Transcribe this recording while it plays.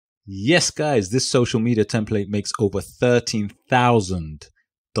Yes, guys, this social media template makes over $13,000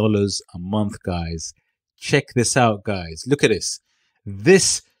 a month, guys. Check this out, guys. Look at this.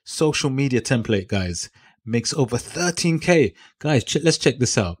 This social media template, guys, makes over 13K. Guys, let's check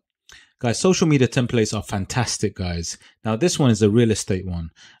this out. Guys, social media templates are fantastic, guys. Now, this one is a real estate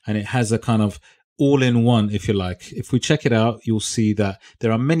one, and it has a kind of all-in-one, if you like. If we check it out, you'll see that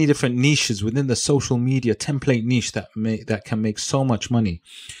there are many different niches within the social media template niche that can make so much money.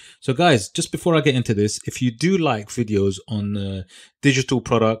 So guys, just before I get into this, if you do like videos on digital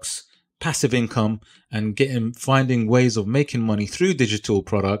products, passive income, and finding ways of making money through digital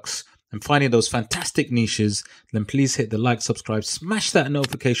products and finding those fantastic niches, then please hit the like, subscribe, smash that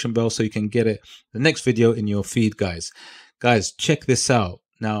notification bell so you can get the next video in your feed, guys. Guys, check this out.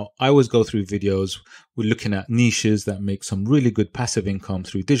 Now, I always go through videos. We're looking at niches that make some really good passive income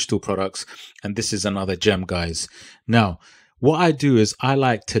through digital products. And this is another gem, guys. Now, what I do is I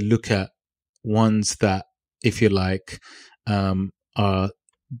like to look at ones that, if you like, are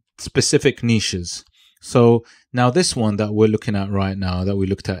specific niches. So now this one that we're looking at right now, that we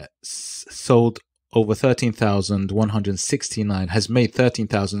looked at, sold over $13,169, has made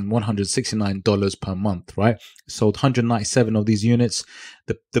 $13,169 per month, right? Sold 197 of these units.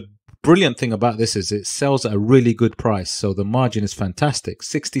 The brilliant thing about this is it sells at a really good price. So the margin is fantastic,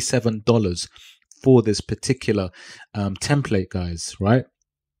 $67 for this particular template, guys, right?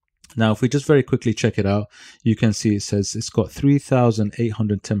 Now, if we just very quickly check it out, you can see it says it's got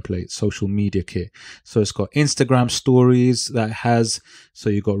 3,800 templates, social media kit. So it's got Instagram stories that has, so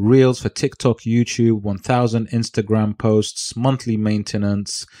you've got reels for TikTok, YouTube, 1,000 Instagram posts, monthly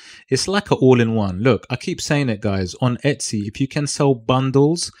maintenance. It's like an all-in-one. Look, I keep saying it, guys, on Etsy, if you can sell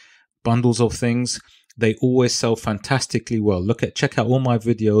bundles of things, they always sell fantastically well. Check out all my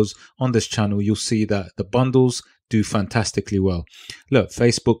videos on this channel. You'll see that the bundles do fantastically well. Look,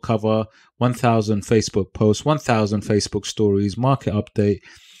 Facebook cover, 1,000 Facebook posts, 1,000 Facebook stories, market update.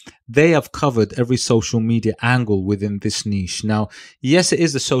 They have covered every social media angle within this niche. Now, yes, it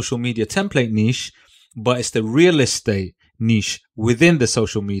is the social media template niche, but it's the real estate niche within the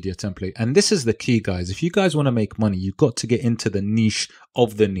social media template. And this is the key, guys. If you guys want to make money, you've got to get into the niche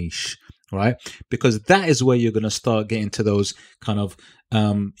of the niche, right? Because that is where you're going to start getting to those kind of,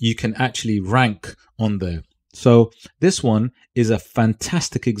 you can actually rank on there. So this one is a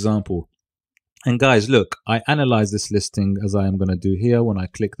fantastic example. And guys, look, I analyze this listing as I am going to do here when I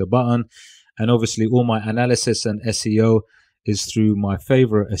click the button. And obviously all my analysis and SEO is through my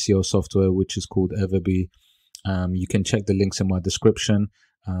favorite SEO software, which is called Everbee. You can check the links in my description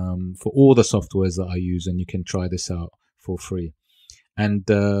for all the softwares that I use, and you can try this out for free. And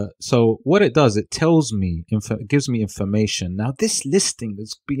so what it does, it tells me, it gives me information. Now, this listing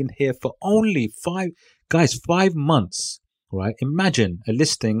has been here for only 5 months, right? Imagine a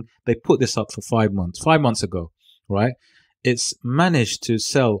listing, they put this up for 5 months, 5 months ago, right? It's managed to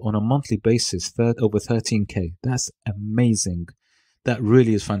sell on a monthly basis over 13K. That's amazing. That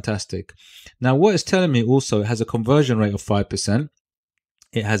really is fantastic. Now, what it's telling me also, it has a conversion rate of 5%.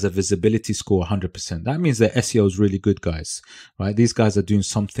 It has a visibility score 100%. That means their SEO is really good, guys, right? These guys are doing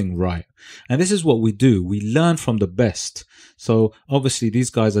something right. And this is what we do. We learn from the best. So obviously these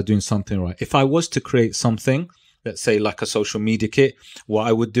guys are doing something right. If I was to create something, let's say like a social media kit, what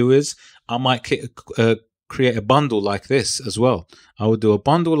I would do is I might create a bundle like this as well. I would do a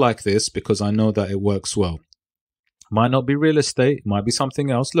bundle like this because I know that it works well. Might not be real estate, might be something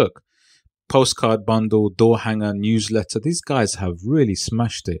else. Look. Postcard bundle, door hanger, newsletter. These guys have really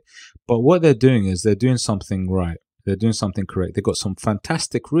smashed it. But what they're doing is they're doing something right. They're doing something correct. They've got some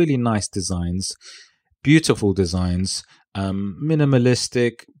fantastic, really nice designs, beautiful designs,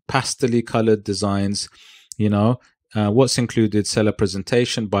 minimalistic, pastel-y colored designs. You know, what's included? Seller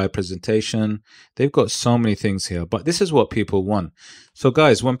presentation, buyer presentation. They've got so many things here. But this is what people want. So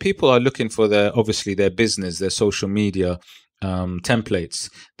guys, when people are looking for obviously their business, their social media,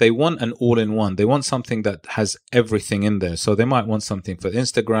 templates, they want an all-in-one. They want something that has everything in there. So they might want something for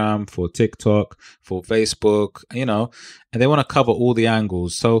Instagram, for TikTok, for Facebook, you know, and they want to cover all the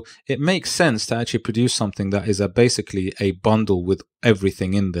angles. So it makes sense to actually produce something that is basically a bundle with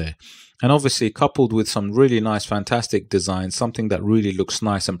everything in there. And obviously coupled with some really nice, fantastic design, something that really looks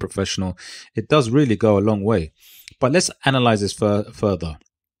nice and professional, it does really go a long way. But let's analyze this further.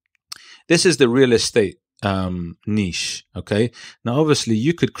 This is the real estate niche. Okay, now obviously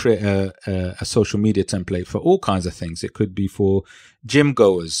you could create a social media template for all kinds of things. It could be for gym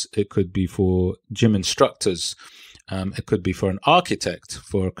goers, it could be for gym instructors, it could be for an architect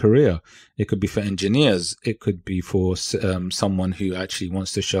for a career, it could be for engineers, it could be for someone who actually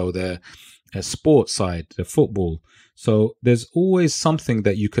wants to show their sports side, the football. So there's always something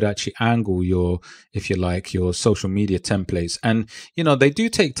that you could actually angle your, if you like, your social media templates. And, they do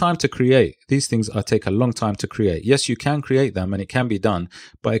take time to create. These things take a long time to create. Yes, you can create them and it can be done,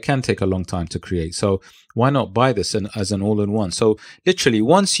 but it can take a long time to create. So why not buy this as an all-in-one? So literally,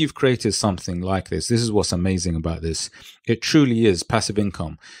 once you've created something like this is what's amazing about this. It truly is passive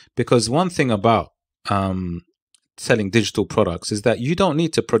income. Because one thing about selling digital products is that you don't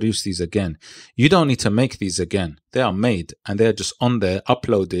need to produce these again. You don't need to make these again. They are made and they're just on there,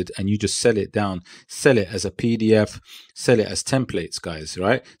 uploaded, and you just sell it as a PDF, sell it as templates, guys,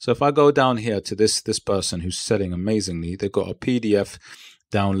 right? So if I go down here to this person who's selling amazingly, they've got a PDF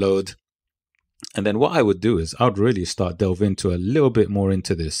download. And then what I would do is I'd really start delve into a little bit more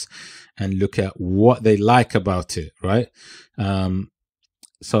into this and look at what they like about it, right?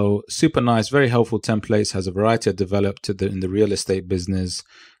 So super nice, very helpful templates, has a variety of developed in the real estate business.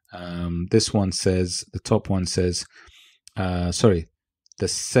 This one says, the top one says, the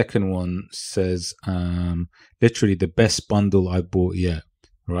second one says, literally the best bundle I bought yet,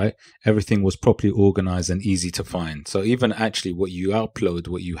 right? Everything was properly organized and easy to find. So even actually what you upload,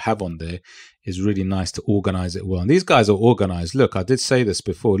 what you have on there is really nice to organize it well. And these guys are organized. Look, I did say this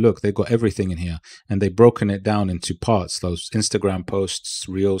before. Look, they've got everything in here and they've broken it down into parts. Those Instagram posts,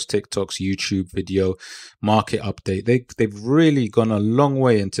 Reels, TikToks, YouTube video, market update. They've really gone a long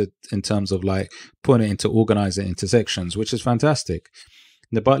way in terms of like putting it into organizing into sections, which is fantastic.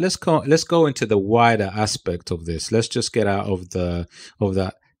 But let's go into the wider aspect of this. Let's just get out of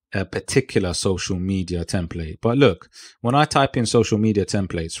that particular social media template. But look, when I type in social media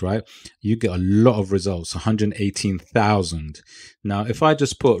templates, right, you get a lot of results, 118,000. Now, if I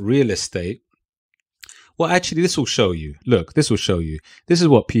just put real estate, well, actually, this will show you. Look, this will show you. This is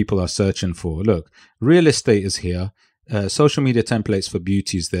what people are searching for. Look, real estate is here. Social media templates for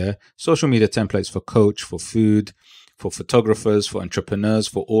beauty is there. Social media templates for coach, for food, for photographers, for entrepreneurs,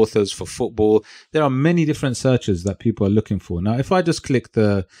 for authors, for football. There are many different searches that people are looking for. Now, if I just click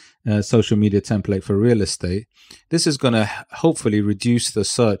the social media template for real estate, this is going to hopefully reduce the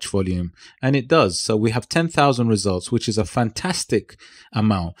search volume. And it does. So we have 10,000 results, which is a fantastic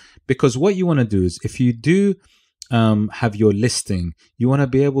amount. Because what you want to do is if you do have your listing, you want to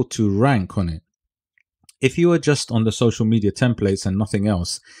be able to rank on it. If you are just on the social media templates and nothing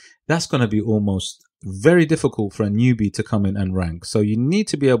else, that's going to be almost very difficult for a newbie to come in and rank. So you need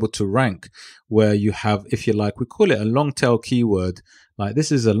to be able to rank where you have, if you like, we call it a long tail keyword. Like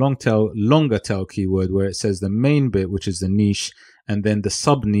this is a longer tail keyword where it says the main bit, which is the niche, and then the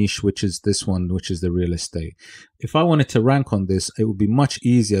sub niche, which is this one, which is the real estate. If I wanted to rank on this, it would be much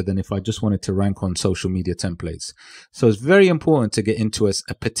easier than if I just wanted to rank on social media templates. So it's very important to get into a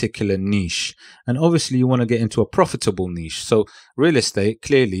particular niche. And obviously you want to get into a profitable niche. So real estate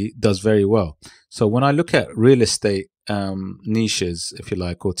clearly does very well. So when I look at real estate niches, if you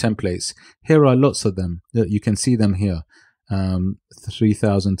like, or templates, here are lots of them. You can see them here.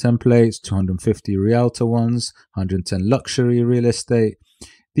 3,000 templates, 250 realtor ones, 110 luxury real estate.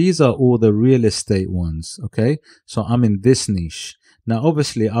 These are all the real estate ones. Okay, so I'm in this niche. Now,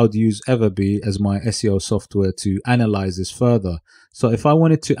 obviously, I would use Everbee as my SEO software to analyze this further. So if I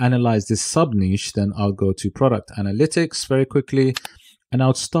wanted to analyze this sub niche, then I'll go to product analytics very quickly. And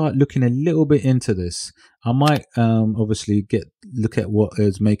I'll start looking a little bit into this. I might obviously look at what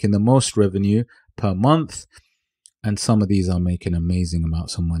is making the most revenue per month. And some of these are making amazing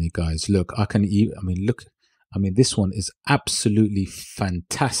amounts of money, guys. Look, this one is absolutely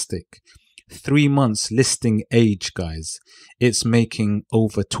fantastic. 3 months listing age, guys. It's making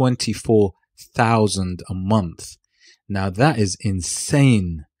over 24,000 a month. Now that is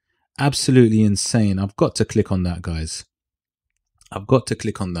insane. Absolutely insane. I've got to click on that, guys. I've got to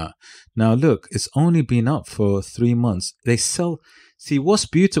click on that. Now, look, it's only been up for 3 months. They sell. See, what's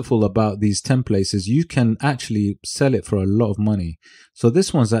beautiful about these templates is you can actually sell it for a lot of money. So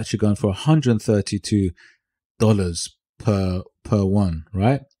this one's actually going for $132 per one,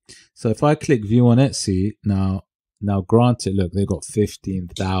 right? So if I click view on Etsy, now granted, look, they've got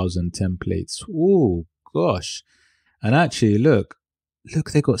 15,000 templates. Oh, gosh. And actually, look,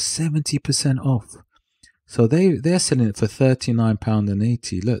 they got 70% off. So they're selling it for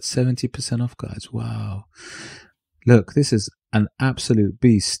 £39.80. Look, 70% off, guys. Wow. Look, this is an absolute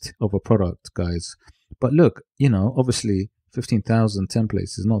beast of a product, guys. But look, obviously 15,000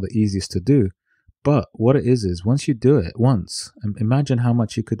 templates is not the easiest to do. But what it is once you do it once, imagine how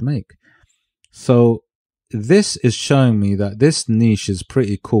much you could make. So this is showing me that this niche is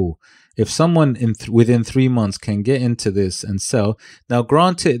pretty cool. If someone within 3 months can get into this and sell, now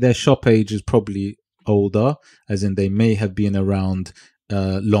granted their shop age is probably older, as in they may have been around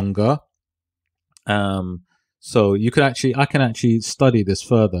longer. So you could actually, I can actually study this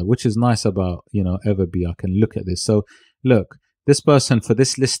further, which is nice about, Everbee. I can look at this. So look, this person for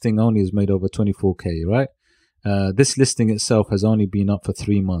this listing only has made over 24K, right? This listing itself has only been up for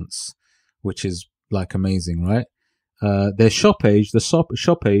 3 months, which is like amazing, right? Their shop page, the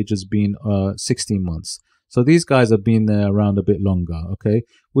shop page has been 16 months. So these guys have been there around a bit longer, okay,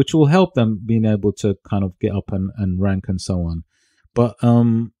 which will help them being able to kind of get up and rank and so on. But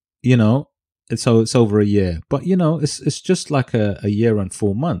it's over a year. But it's just like a year and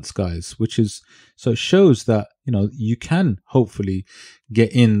 4 months, guys, which is, so it shows that you can hopefully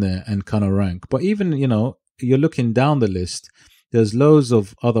get in there and kind of rank. But even you're looking down the list, there's loads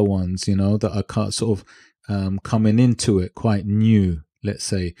of other ones that are sort of coming into it quite new, let's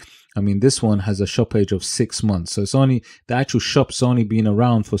say. I mean, this one has a shop page of 6 months. So it's only, the actual shop's only been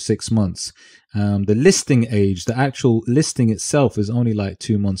around for 6 months. The listing age, the actual listing itself is only like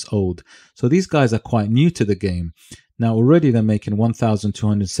 2 months old. So these guys are quite new to the game. Now already they're making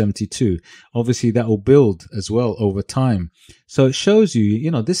 1,272. Obviously that will build as well over time. So it shows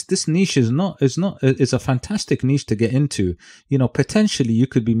you, this niche is a fantastic niche to get into. Potentially you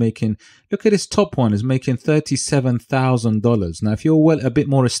could be making, look at this top one is making $37,000. Now if you're a bit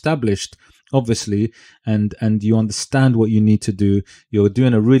more established, obviously, and you understand what you need to do, you're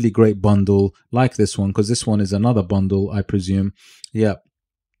doing a really great bundle like this one, because this one is another bundle, I presume. Yeah.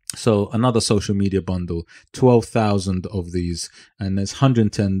 So another social media bundle, 12,000 of these, and there's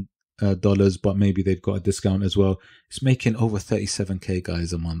 $110, but maybe they've got a discount as well. It's making over 37K,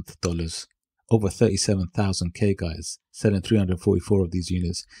 guys, a month, dollars. Over 37,000K, guys, selling 344 of these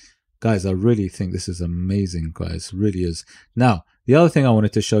units. Guys, I really think this is amazing, guys, really is. Now, the other thing I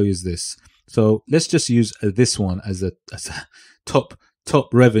wanted to show you is this. So let's just use this one as a top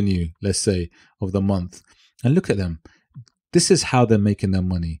revenue, let's say, of the month. And look at them. This is how they're making their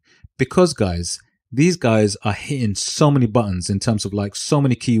money. Because, guys, these guys are hitting so many buttons in terms of like so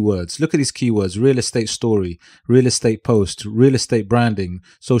many keywords. Look at these keywords: real estate story, real estate post, real estate branding,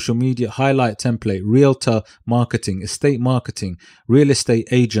 social media highlight template, realtor marketing, estate marketing, real estate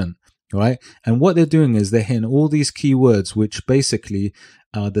agent, right? And what they're doing is they're hitting all these keywords, which basically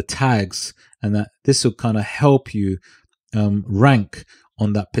are the tags, and that this will kind of help you rank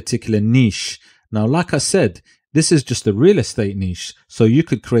on that particular niche. Now, like I said, this is just the real estate niche. So you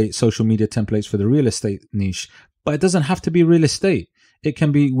could create social media templates for the real estate niche, but it doesn't have to be real estate. It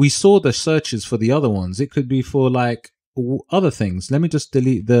can be, we saw the searches for the other ones. It could be for like other things. Let me just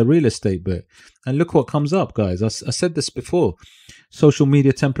delete the real estate bit and look what comes up, guys. I said this before. Social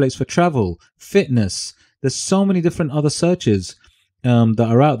media templates for travel, fitness. There's so many different other searches that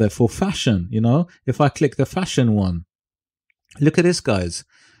are out there for fashion. If I click the fashion one, look at this, guys.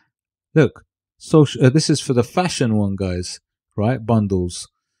 Look. So this is for the fashion one, guys, right? Bundles.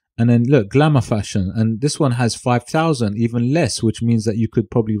 And then look, glamour fashion. And this one has 5,000, even less, which means that you could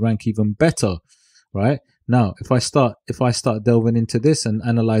probably rank even better, right? Now, if I start delving into this and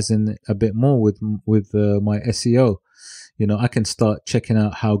analyzing a bit more with my SEO, I can start checking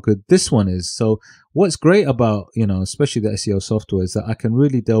out how good this one is. So what's great about, especially the SEO software, is that I can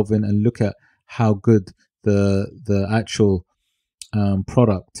really delve in and look at how good the actual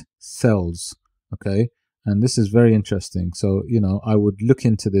product sells. Okay, and this is very interesting. So, I would look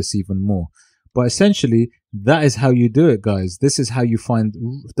into this even more. But essentially, that is how you do it, guys. This is how you find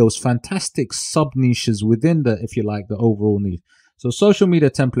those fantastic sub niches within the, if you like, the overall niche. So social media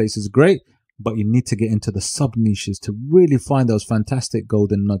templates is great, but you need to get into the sub niches to really find those fantastic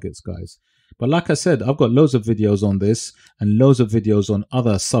golden nuggets, guys. But like I said, I've got loads of videos on this and loads of videos on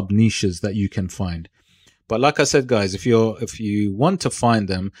other sub niches that you can find. But like I said, guys, if you want to find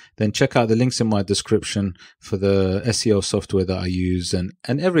them, then check out the links in my description for the SEO software that I use and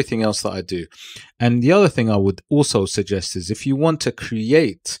everything else that I do. And the other thing I would also suggest is if you want to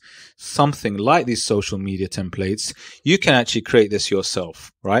create something like these social media templates, you can actually create this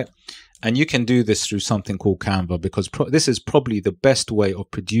yourself, right? And you can do this through something called Canva, because this is probably the best way of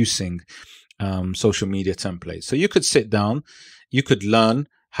producing social media templates. So you could sit down, you could learn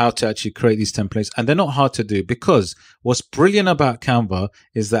how to actually create these templates, and they're not hard to do, because what's brilliant about Canva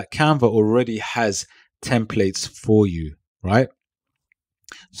is that Canva already has templates for you, right?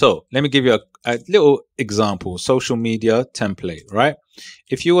 So let me give you a little example. Social media template, right?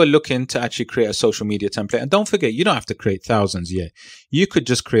 If you were looking to actually create a social media template, and don't forget, you don't have to create thousands yet. You could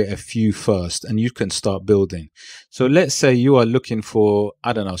just create a few first and you can start building. So let's say you are looking for,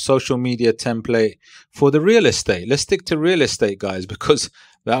 I don't know, social media template for the real estate. Let's stick to real estate, guys, because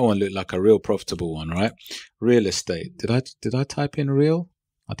that one looked like a real profitable one, right? Real estate. Did I type in real?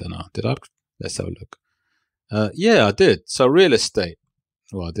 I don't know. Did I? Let's have a look. Yeah, I did. So real estate.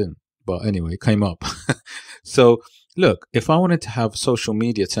 Well, I didn't. But anyway, it came up. So look, if I wanted to have social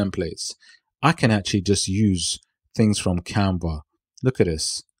media templates, I can actually just use things from Canva. Look at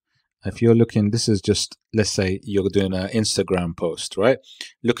this. If you're looking, this is just, let's say you're doing an Instagram post, right?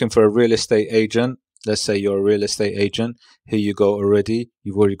 Looking for a real estate agent. Let's say you're a real estate agent. Here you go already.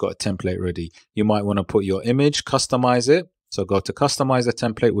 You've already got a template ready. You might want to put your image, customize it. So go to customize a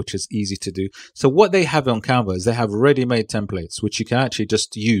template, which is easy to do. So what they have on Canva is they have ready-made templates, which you can actually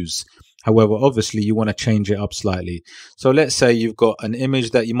just use. However, obviously you want to change it up slightly. So let's say you've got an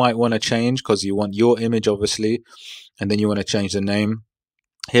image that you might want to change because you want your image, obviously, and then you want to change the name.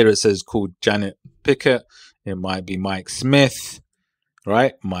 Here it says called Janet Pickett. It might be Mike Smith,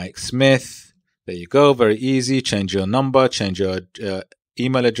 right? Mike Smith. There you go. Very easy. Change your number, change your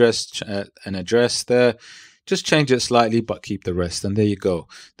email address, an address there. Just change it slightly, but keep the rest. And there you go.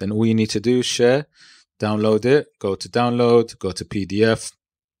 Then all you need to do is share, download it, go to download, go to PDF.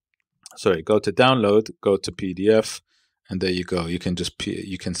 Sorry, go to download, go to PDF. And there you go. You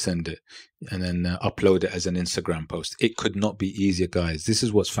can send it and then upload it as an Instagram post. It could not be easier, guys. This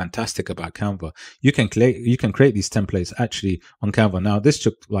is what's fantastic about Canva. You can create these templates actually on Canva. Now, this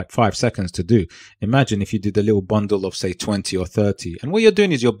took like 5 seconds to do. Imagine if you did a little bundle of say 20 or 30. And what you're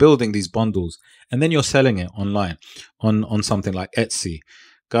doing is you're building these bundles and then you're selling it online on something like Etsy.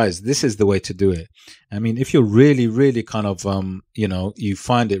 Guys, this is the way to do it. I mean, if you're really, really kind of, you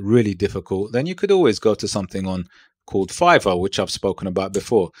find it really difficult, then you could always go to something called Fiverr, which I've spoken about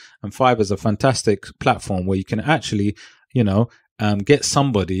before. And Fiverr is a fantastic platform where you can actually, get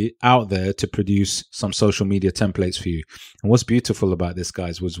somebody out there to produce some social media templates for you. And what's beautiful about this,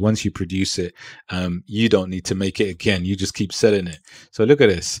 guys, was once you produce it, you don't need to make it again. You just keep selling it. So look at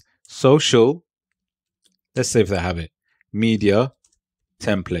this. Social, let's say if they have it, media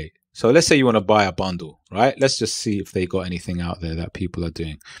template. So let's say you want to buy a bundle, right? Let's just see if they got anything out there that people are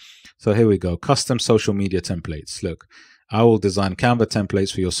doing. So here we go. Custom social media templates. Look, I will design Canva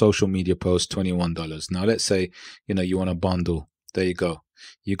templates for your social media post, $21. Now, let's say, you want a bundle. There you go.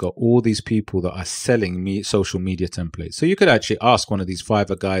 You got all these people that are selling social media templates. So you could actually ask one of these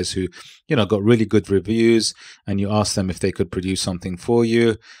Fiverr guys who, got really good reviews, and you ask them if they could produce something for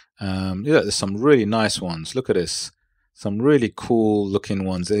you. There's some really nice ones. Look at this. Some really cool looking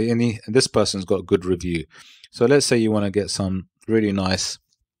ones. And this person's got a good review. So let's say you want to get some really nice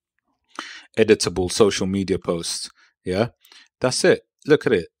editable social media posts. Yeah, that's it. Look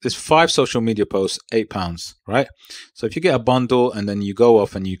at it. There's 5 social media posts, £8, right? So if you get a bundle and then you go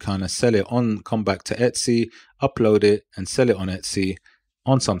off and you kind of sell it come back to Etsy, upload it and sell it on Etsy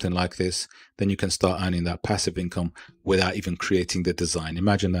on something like this, then you can start earning that passive income without even creating the design.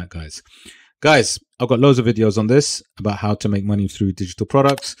 Imagine that, guys. Guys, I've got loads of videos on this about how to make money through digital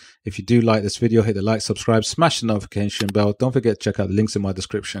products. If you do like this video, hit the like, subscribe, smash the notification bell. Don't forget to check out the links in my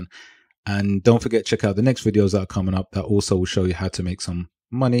description. And don't forget to check out the next videos that are coming up that also will show you how to make some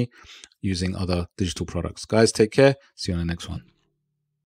money using other digital products. Guys, take care. See you on the next one.